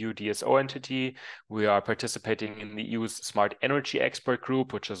and the EU DSO entity. We are participating in the EU's Smart Energy Expert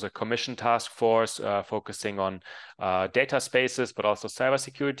Group, which is a commission task force focusing on data spaces, but also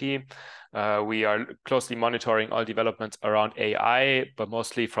cybersecurity. We are closely monitoring all developments around AI, but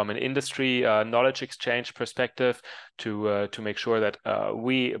mostly from an industry knowledge exchange perspective to make sure that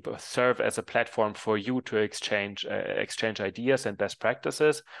we serve as a platform for you to exchange ideas and best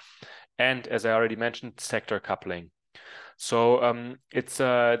practices. And as I already mentioned, sector coupling. So it's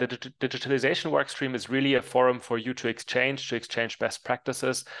the digitalization workstream is really a forum for you to exchange best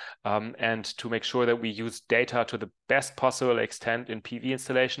practices, and to make sure that we use data to the best possible extent in PV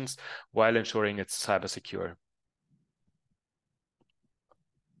installations while ensuring it's cyber secure.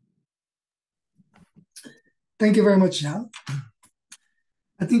 Thank you very much, Jan.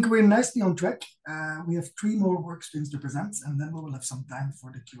 I think we're nicely on track. We have 3 more work streams to present, and then we will have some time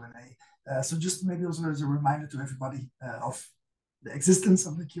for the Q&A. So just maybe also as a reminder to everybody of the existence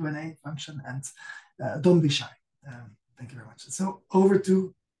of the Q&A function, and don't be shy. Thank you very much. So over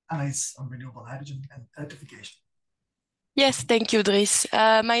to Anaïs on renewable hydrogen and electrification. Yes, thank you, Dries.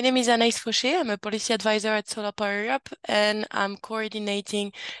 My name is Anaïs Fauché. I'm a policy advisor at SolarPower Europe, and I'm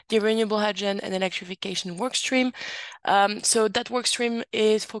coordinating the renewable hydrogen and electrification workstream. So that workstream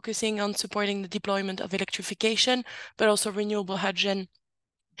is focusing on supporting the deployment of electrification, but also renewable hydrogen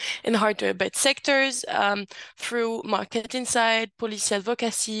in hard-to-abate sectors through market insight, policy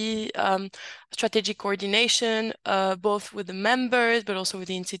advocacy, strategic coordination, both with the members, but also with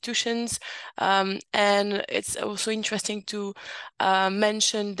the institutions. And it's also interesting to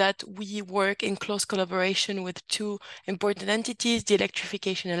mention that we work in close collaboration with 2 important entities, the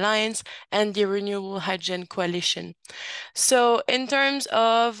Electrification Alliance and the Renewable Hydrogen Coalition. So in terms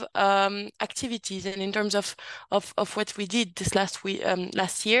of activities and in terms of what we did this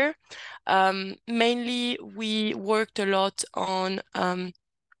last year, mainly we worked a lot on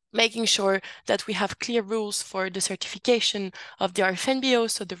making sure that we have clear rules for the certification of the RFNBO,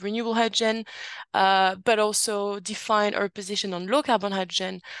 so the renewable hydrogen, but also define our position on low carbon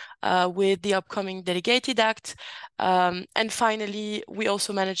hydrogen with the upcoming delegated act. And finally, we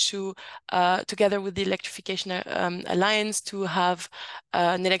also managed to, together with the Electrification Alliance, to have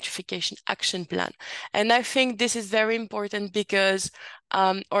an electrification action plan. And I think this is very important because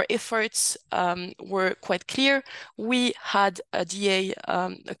our efforts were quite clear. We had a DA,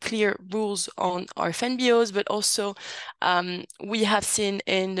 clear rules on our FNBOs, but also we have seen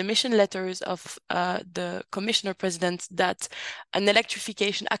in the mission letters of the Commissioner President that an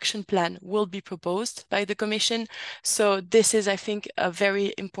electrification action plan will be proposed by the Commission. So this is, I think, a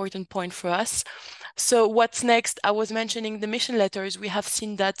very important point for us. So what's next? I was mentioning the mission letters. We have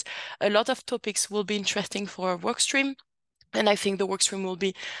seen that a lot of topics will be interesting for our workstream. And I think the workstream will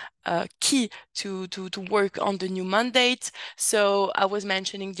be key to work on the new mandate. So I was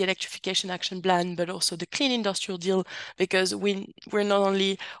mentioning the electrification action plan, but also the clean industrial deal, because we're not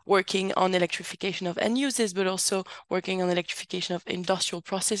only working on electrification of end users, but also working on electrification of industrial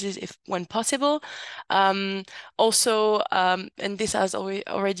processes when possible. Also, and this has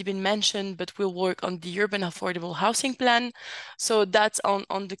already been mentioned, but we'll work on the urban affordable housing plan. So that's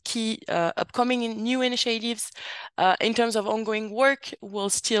on the key upcoming new initiatives. In terms of ongoing work, we'll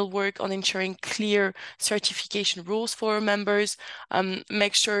still work on ensuring clear certification rules for our members,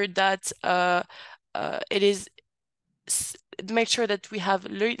 make sure that make sure that we have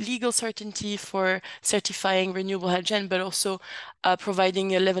legal certainty for certifying renewable hydrogen, but also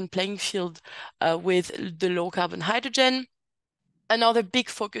providing a level playing field with the low carbon hydrogen. Another big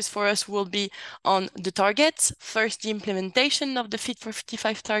focus for us will be on the targets. First, the implementation of the Fit for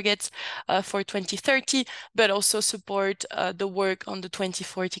 55 targets for 2030, but also support the work on the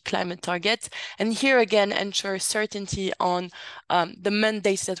 2040 climate targets. And here again, ensure certainty on the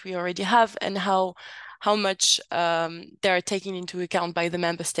mandates that we already have and how much they are taken into account by the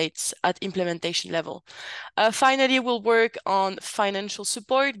member states at implementation level. Finally, we'll work on financial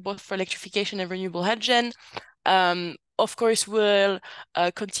support, both for electrification and renewable hydrogen. Of course, we'll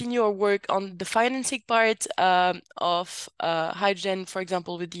continue our work on the financing part of hydrogen, for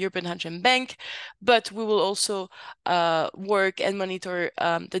example, with the European Hydrogen Bank, but we will also work and monitor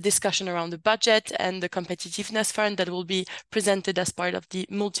the discussion around the budget and the competitiveness fund that will be presented as part of the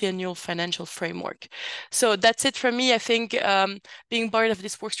multi-annual financial framework. So that's it from me. I think being part of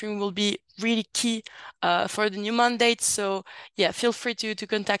this workstream will be really key for the new mandate. So yeah, feel free to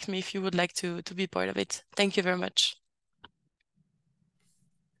contact me if you would like to be part of it. Thank you very much.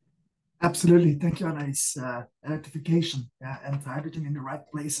 Absolutely. Thank you, Anaïs. Electrification and hydrogen in the right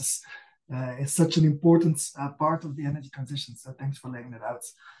places is such an important part of the energy transition. So thanks for laying that out.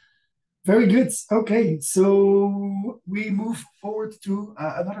 Very good. Okay, so we move forward to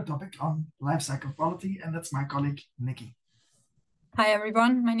another topic on lifecycle quality, and that's my colleague, Nikki. Hi,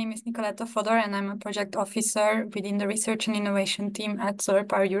 everyone. My name is Nicoletta Fodor, and I'm a project officer within the research and innovation team at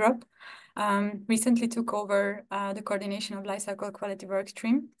SolarPower Europe. Recently took over the coordination of Lifecycle Quality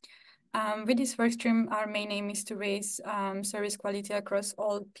workstream. With this workstream, our main aim is to raise service quality across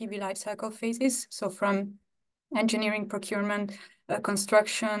all PV lifecycle phases. So from engineering, procurement,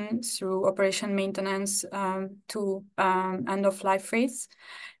 construction through operation maintenance to end-of-life phase,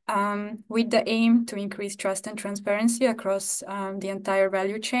 with the aim to increase trust and transparency across the entire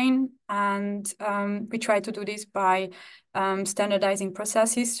value chain. And we try to do this by standardizing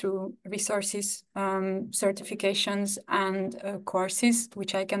processes through resources, certifications, and courses,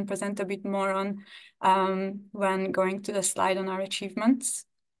 which I can present a bit more on when going to the slide on our achievements.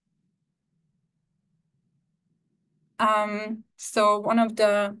 So one of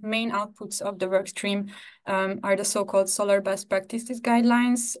the main outputs of the workstream are the so-called solar best practices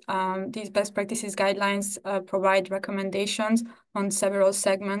guidelines. These best practices guidelines provide recommendations on several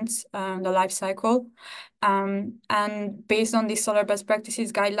segments, the life cycle. And based on these solar best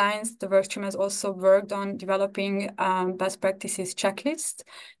practices guidelines, the workstream has also worked on developing best practices checklists.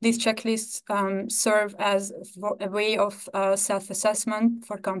 These checklists serve as a way of self-assessment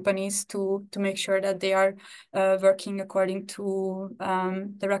for companies to make sure that they are working according to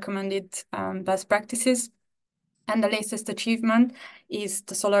the recommended best practices. And the latest achievement is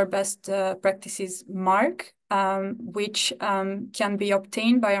the Solar Best Practices mark, which can be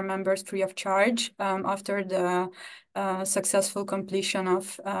obtained by our members free of charge after the successful completion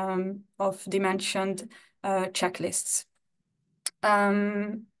of the mentioned checklists.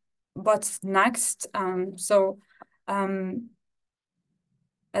 What's next?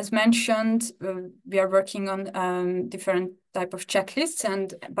 As mentioned, we are working on different type of checklists,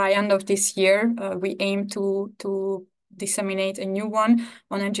 and by end of this year, we aim to disseminate a new one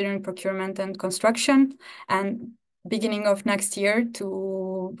on engineering, procurement, and construction, and beginning of next year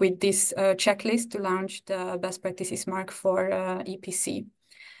with this checklist to launch the best practices mark for EPC.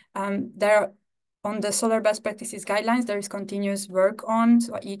 On the Solar Best Practices Guidelines, there is continuous work on.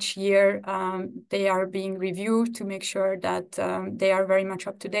 So each year, they are being reviewed to make sure that they are very much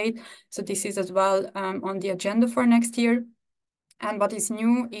up to date. So this is as well on the agenda for next year. And what is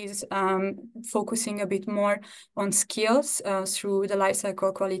new is focusing a bit more on skills through the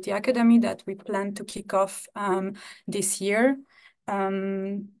Lifecycle Quality Academy that we plan to kick off this year.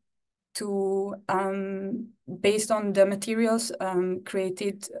 Based on the materials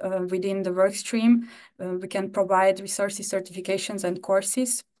created within the workstream, we can provide resources, certifications, and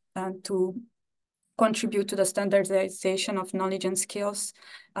courses to contribute to the standardization of knowledge and skills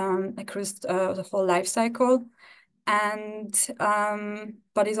across the whole life cycle. And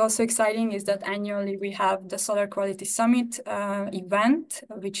what is also exciting is that annually we have the Solar Quality Summit event,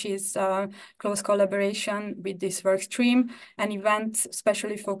 which is close collaboration with this work stream, an event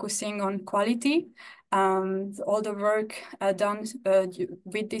especially focusing on quality. All the work done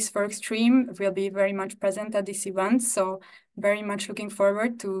with this work stream will be very much present at this event. So very much looking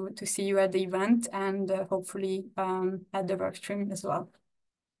forward to see you at the event and hopefully at the work stream as well.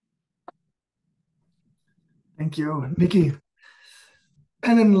 Thank you, Nikki.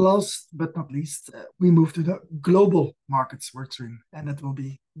 And then last but not least, we move to the global markets workstream, and that will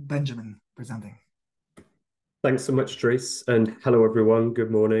be Benjamin presenting. Thanks so much, Dries, and hello everyone.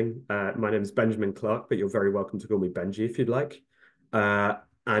 Good morning. My name is Benjamin Clark, but you're very welcome to call me Benji if you'd like. And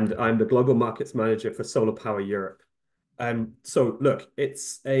I'm the Global Markets Manager for SolarPower Europe. So look,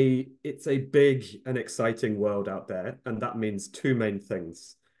 it's a big and exciting world out there, and that means two main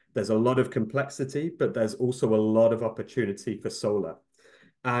things. There's a lot of complexity, but there's also a lot of opportunity for solar.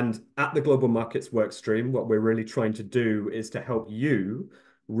 And at the Global Markets Workstream, what we're really trying to do is to help you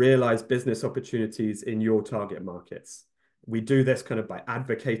realize business opportunities in your target markets. We do this kind of by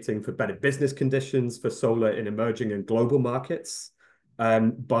advocating for better business conditions for solar in emerging and global markets,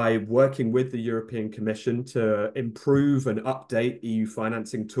 by working with the European Commission to improve and update EU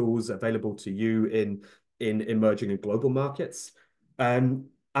financing tools available to you in emerging and global markets.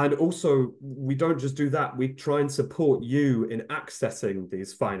 And also, we don't just do that, we try and support you in accessing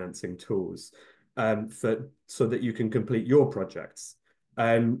these financing tools so that you can complete your projects.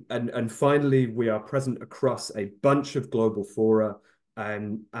 And finally, we are present across a bunch of global fora,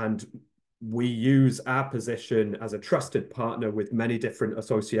 and we use our position as a trusted partner with many different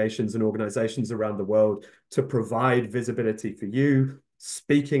associations and organizations around the world to provide visibility for you,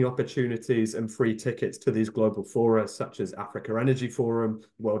 speaking opportunities and free tickets to these global fora, such as Africa Energy Forum,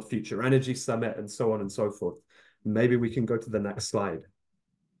 World Future Energy Summit, and so on and so forth. Maybe we can go to the next slide.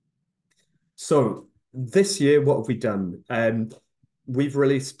 So this year, what have we done? We've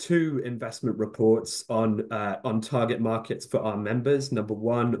released 2 investment reports on target markets for our members. Number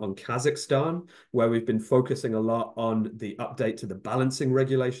one on Kazakhstan, where we've been focusing a lot on the update to the balancing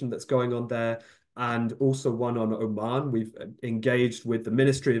regulation that's going on there, and also one on Oman. We've engaged with the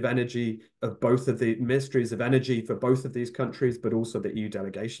Ministry of Energy of both of the Ministries of Energy for both of these countries, but also the EU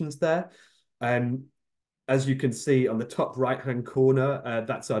delegations there. As you can see on the top right-hand corner,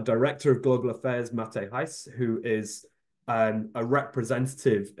 that's our Director of Global Affairs, Mate Heiss, who is a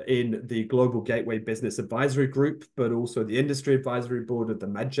representative in the Global Gateway Business Advisory Group, but also the Industry Advisory Board of the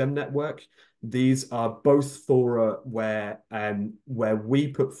MedGem Network. These are both fora where we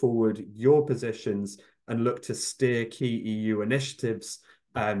put forward your positions and look to steer key EU initiatives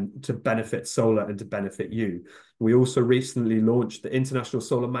to benefit solar and to benefit you. We also recently launched the International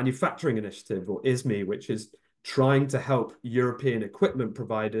Solar Manufacturing Initiative, or ISME, which is trying to help European equipment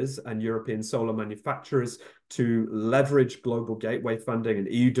providers and European solar manufacturers to leverage global gateway funding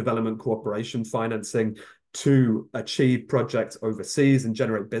and EU development cooperation financing to achieve projects overseas and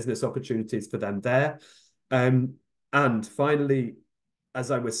generate business opportunities for them there. And finally, as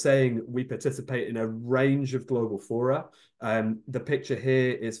I was saying, we participate in a range of global fora. The picture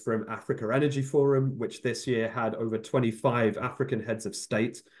here is from Africa Energy Forum, which this year had over 25 African heads of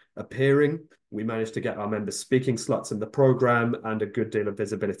state appearing. We managed to get our members speaking slots in the program and a good deal of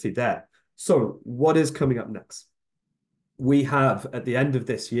visibility there. So what is coming up next? We have, at the end of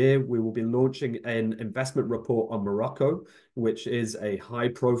this year, we will be launching an investment report on Morocco, which is a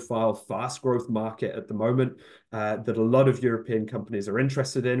high-profile, fast-growth market at the moment that a lot of European companies are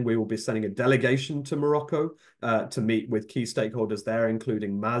interested in. We will be sending a delegation to Morocco to meet with key stakeholders there,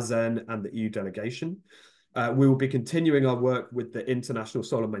 including Mazen and the EU delegation. We will be continuing our work with the International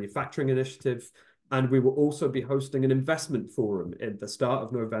Solar Manufacturing Initiative, and we will also be hosting an investment forum at the start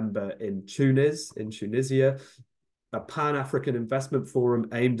of November in Tunisia, a Pan-African investment forum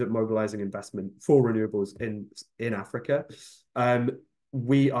aimed at mobilizing investment for renewables in Africa.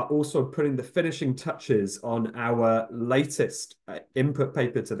 We are also putting the finishing touches on our latest input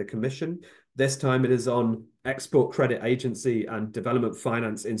paper to the Commission. This time it is on Export Credit Agency and Development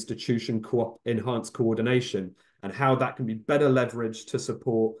Finance Institution enhanced coordination and how that can be better leveraged to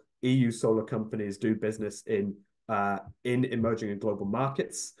support EU solar companies do business in emerging and global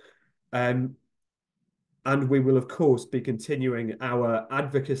markets. And we will, of course, be continuing our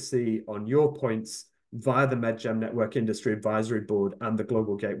advocacy on your points via the MedGem Network Industry Advisory Board and the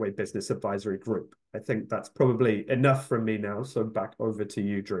Global Gateway Business Advisory Group. I think that's probably enough from me now, so back over to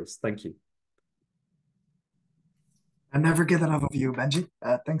you, Dries. Thank you. I never get enough of you, Benji.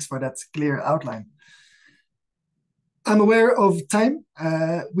 Thanks for that clear outline. I'm aware of time.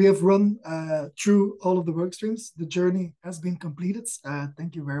 We have run through all of the work streams. The journey has been completed.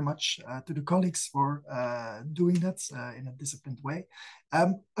 Thank you very much to the colleagues for doing that in a disciplined way.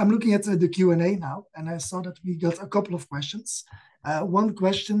 I'm looking at the Q&A now, and I saw that we got a couple of questions. One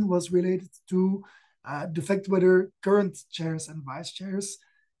question was related to the fact whether current chairs and vice chairs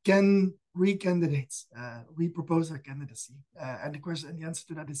can re-candidate, re-propose a candidacy. And the answer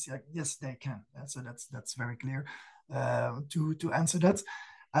to that is yes, they can. So that's very clear. To answer that.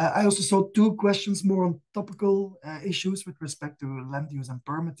 I also saw two questions more on topical issues with respect to land use and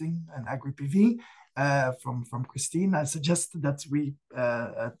permitting and agri-PV from Christine. I suggest that we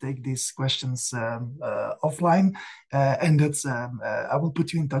take these questions offline and that I will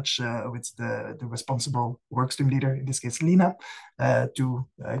put you in touch with the responsible workstream leader, in this case, Lina, to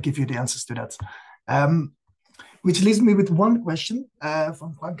give you the answers to that. Which leaves me with one question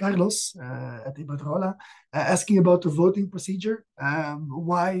from Juan Carlos at Iberdrola, asking about the voting procedure,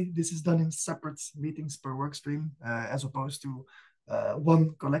 why this is done in separate meetings per workstream as opposed to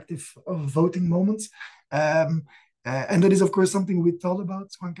one collective voting moment. And that is, of course, something we thought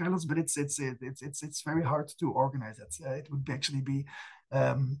about, Juan Carlos, but it's very hard to organize it. It would actually be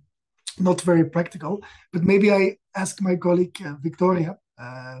not very practical. But maybe I ask my colleague Victoria,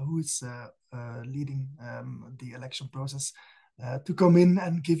 who is leading the election process, to come in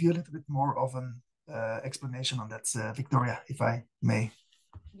and give you a little bit more of an explanation on that, Victoria, if I may.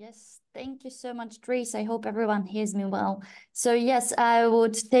 Yes, thank you so much, Dries. I hope everyone hears me well. So yes, I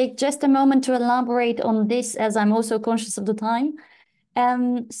would take just a moment to elaborate on this, as I'm also conscious of the time.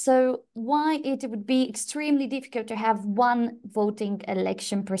 So why it would be extremely difficult to have one voting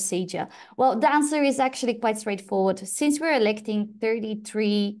election procedure? Well, the answer is actually quite straightforward. Since we're electing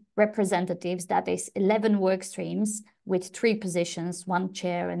 33 representatives, that is 11 work streams with 3 positions, 1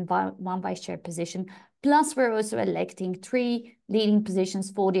 chair and 1 vice chair position, plus we're also electing 3 leading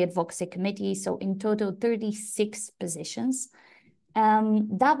positions for the Advocacy Committee, so in total 36 positions.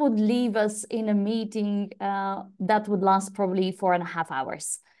 That would leave us in a meeting that would last probably 4.5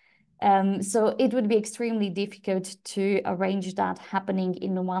 hours. So it would be extremely difficult to arrange that happening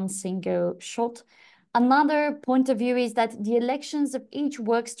in one single shot. Another point of view is that the elections of each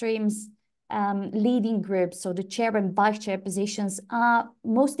work streams leading groups, so the chair and vice chair positions, are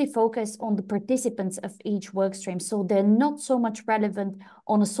mostly focused on the participants of each workstream. So they're not so much relevant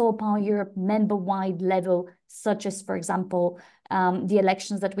on a SolarPower Europe member-wide level, such as, for example, the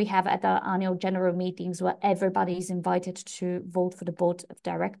elections that we have at our annual general meetings where everybody is invited to vote for the board of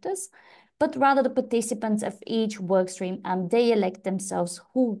directors, but rather the participants of each workstream, and they elect themselves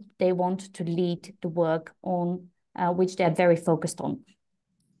who they want to lead the work on, which they're very focused on.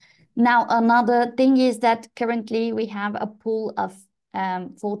 Now, another thing is that currently we have a pool of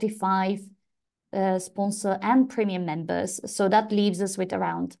 45 sponsor and premium members. So that leaves us with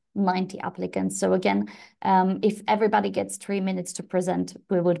around 90 applicants. So again, if everybody gets 3 minutes to present,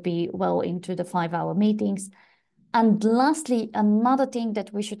 we would be well into the 5-hour meetings. And lastly, another thing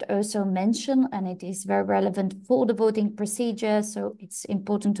that we should also mention, and it is very relevant for the voting procedure, so it's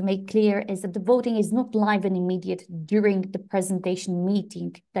important to make clear, is that the voting is not live and immediate during the presentation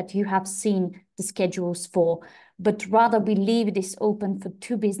meeting that you have seen the schedules for, but rather we leave this open for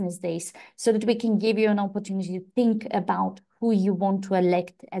 2 business days so that we can give you an opportunity to think about who you want to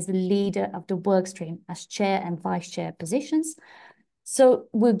elect as the leader of the workstream, as chair and vice chair positions. So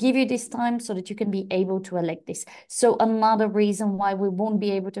we'll give you this time so that you can be able to elect this. So another reason why we won't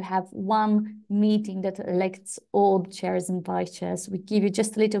be able to have one meeting that elects all the chairs and vice chairs, we give you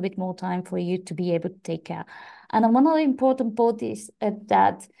just a little bit more time for you to be able to take care. And one other important point is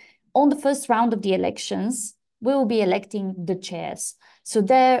that on the first round of the elections, we will be electing the chairs. So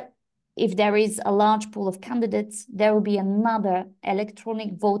there, if there is a large pool of candidates, there will be another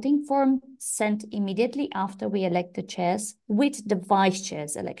electronic voting form sent immediately after we elect the chairs with the vice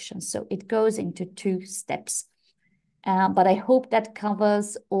chairs election. So it goes into 2 steps. But I hope that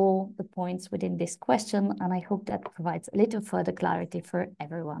covers all the points within this question, and I hope that provides a little further clarity for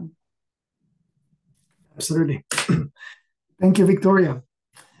everyone. Absolutely. Thank you, Victoria.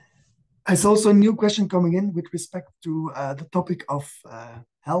 I saw also a new question coming in with respect to the topic of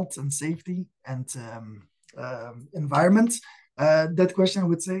health and safety and environment. That question, I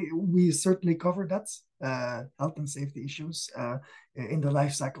would say, we certainly cover that, health and safety issues in the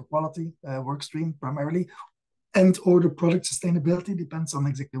Lifecycle Quality workstream primarily, and or the product sustainability, depends on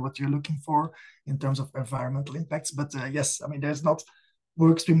exactly what you're looking for in terms of environmental impacts. But yes, I mean, there's not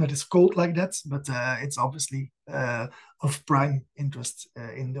workstream that is called like that, but it's obviously of prime interest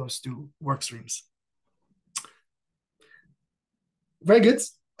in those 2 workstreams. Very good.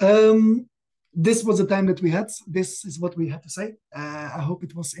 This was the time that we had. This is what we had to say. I hope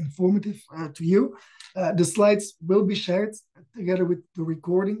it was informative to you. The slides will be shared together with the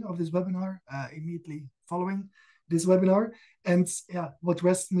recording of this webinar immediately following this webinar. And yeah, what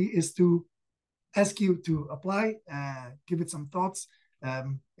rests me is to ask you to apply, give it some thoughts,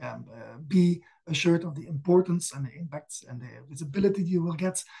 be assured of the importance and the impacts and the visibility you will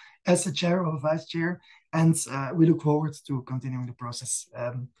get as a chair or a vice chair. And we look forward to continuing the process.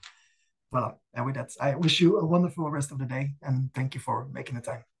 Voilà. And with that, I wish you a wonderful rest of the day and thank you for making the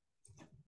time.